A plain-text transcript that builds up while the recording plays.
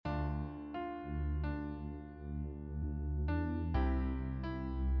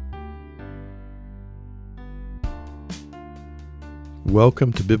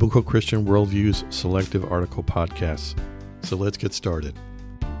Welcome to Biblical Christian Worldview's Selective Article Podcasts. So let's get started.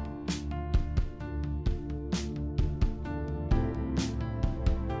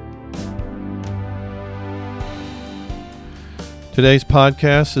 Today's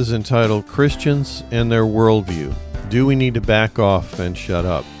podcast is entitled Christians and Their Worldview. Do we need to back off and shut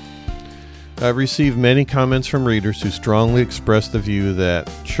up? I've received many comments from readers who strongly express the view that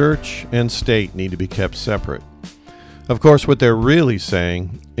church and state need to be kept separate. Of course, what they're really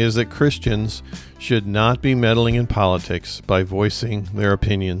saying is that Christians should not be meddling in politics by voicing their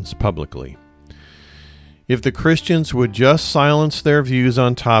opinions publicly. If the Christians would just silence their views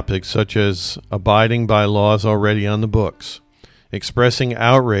on topics such as abiding by laws already on the books, expressing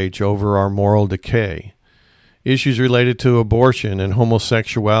outrage over our moral decay, issues related to abortion and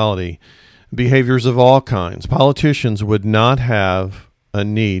homosexuality, behaviors of all kinds, politicians would not have a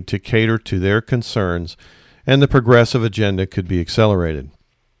need to cater to their concerns, and the progressive agenda could be accelerated.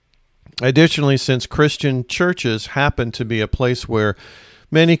 Additionally, since Christian churches happen to be a place where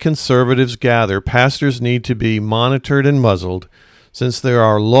many conservatives gather, pastors need to be monitored and muzzled, since there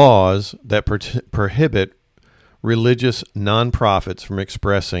are laws that prohibit religious nonprofits from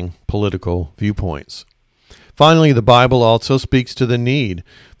expressing political viewpoints. Finally, the Bible also speaks to the need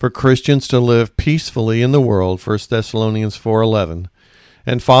for Christians to live peacefully in the world, 1 Thessalonians 4:11,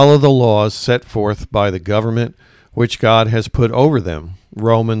 and follow the laws set forth by the government which God has put over them,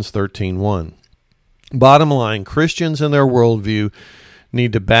 Romans 13:1. Bottom line, Christians and their worldview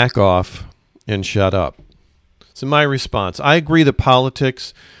need to back off and shut up. So my response, I agree that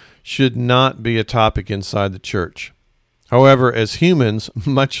politics should not be a topic inside the church. However, as humans,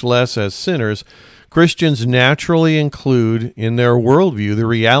 much less as sinners, Christians naturally include in their worldview the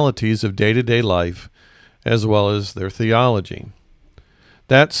realities of day-to-day life as well as their theology.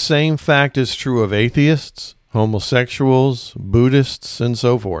 That same fact is true of atheists, homosexuals, Buddhists, and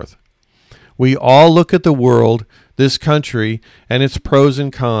so forth. We all look at the world, this country, and its pros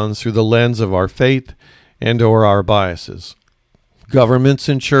and cons through the lens of our faith and or our biases. Governments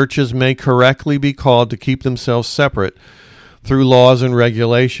and churches may correctly be called to keep themselves separate through laws and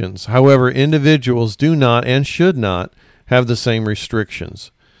regulations. However, individuals do not and should not have the same restrictions.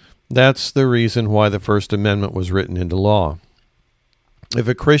 That's the reason why the First Amendment was written into law. If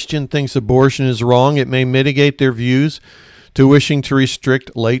a Christian thinks abortion is wrong, it may mitigate their views to wishing to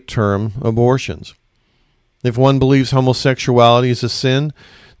restrict late-term abortions. If one believes homosexuality is a sin,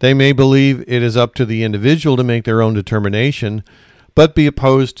 they may believe it is up to the individual to make their own determination, but be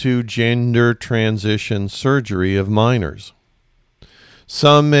opposed to gender transition surgery of minors.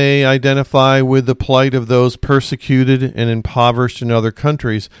 Some may identify with the plight of those persecuted and impoverished in other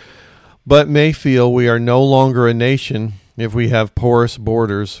countries, but may feel we are no longer a nation if we have porous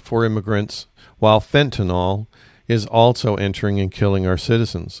borders for immigrants, while fentanyl is also entering and killing our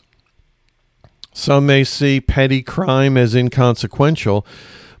citizens. Some may see petty crime as inconsequential,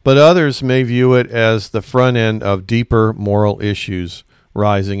 but others may view it as the front end of deeper moral issues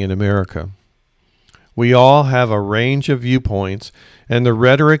rising in America. We all have a range of viewpoints, and the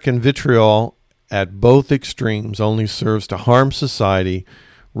rhetoric and vitriol at both extremes only serves to harm society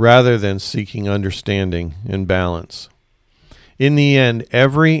rather than seeking understanding and balance. In the end,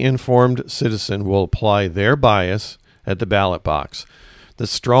 every informed citizen will apply their bias at the ballot box. The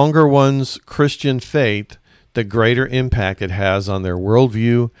stronger one's Christian faith, the greater impact it has on their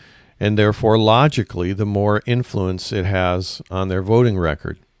worldview, and therefore, logically, the more influence it has on their voting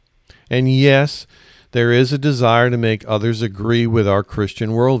record. And yes, there is a desire to make others agree with our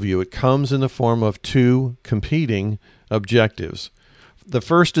Christian worldview. It comes in the form of two competing objectives. The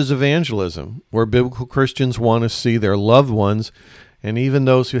first is evangelism, where biblical Christians want to see their loved ones and even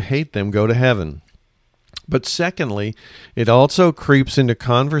those who hate them go to heaven. But secondly, it also creeps into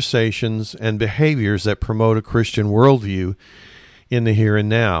conversations and behaviors that promote a Christian worldview in the here and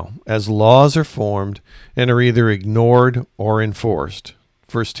now, as laws are formed and are either ignored or enforced.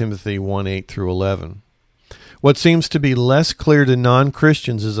 1 Timothy 1:8 through 11. What seems to be less clear to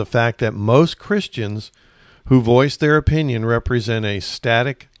non-Christians is the fact that most Christians who voice their opinion represent a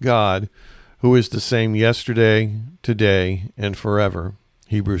static God who is the same yesterday, today, and forever.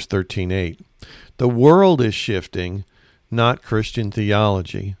 Hebrews 13:8. The world is shifting, not Christian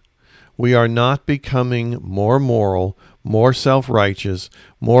theology. We are not becoming more moral, more self-righteous,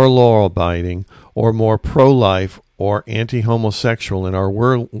 more law-abiding, or more pro-life or anti-homosexual in our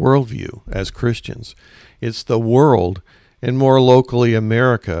worldview as Christians. It's the world, and more locally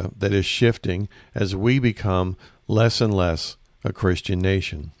America, that is shifting as we become less and less a Christian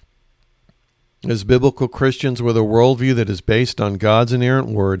nation. As biblical Christians with a worldview that is based on God's inerrant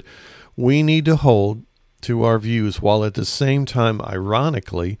word, we need to hold to our views, while at the same time,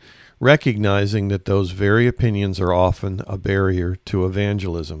 ironically, recognizing that those very opinions are often a barrier to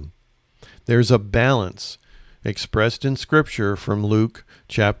evangelism. There's a balance expressed in Scripture from Luke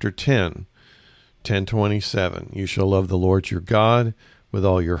chapter 10:27. You shall love the Lord your God with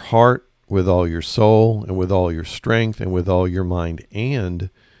all your heart, with all your soul, and with all your strength, and with all your mind, and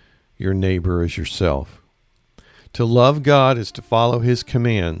your neighbor as yourself. To love God is to follow his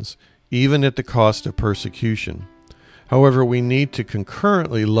commands, even at the cost of persecution. However, we need to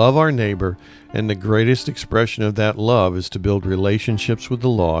concurrently love our neighbor, and the greatest expression of that love is to build relationships with the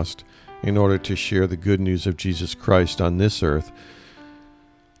lost in order to share the good news of Jesus Christ on this earth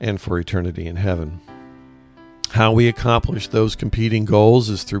and for eternity in heaven. How we accomplish those competing goals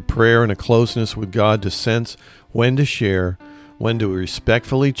is through prayer and a closeness with God to sense when to share, when to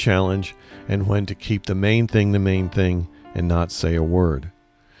respectfully challenge, and when to keep the main thing and not say a word.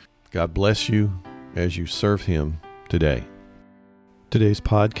 God bless you as you serve him today. Today's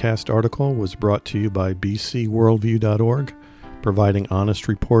podcast article was brought to you by bcworldview.org, providing honest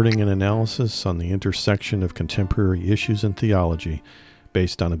reporting and analysis on the intersection of contemporary issues and theology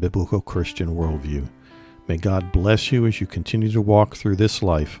based on a biblical Christian worldview. May God bless you as you continue to walk through this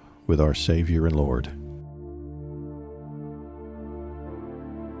life with our Savior and Lord.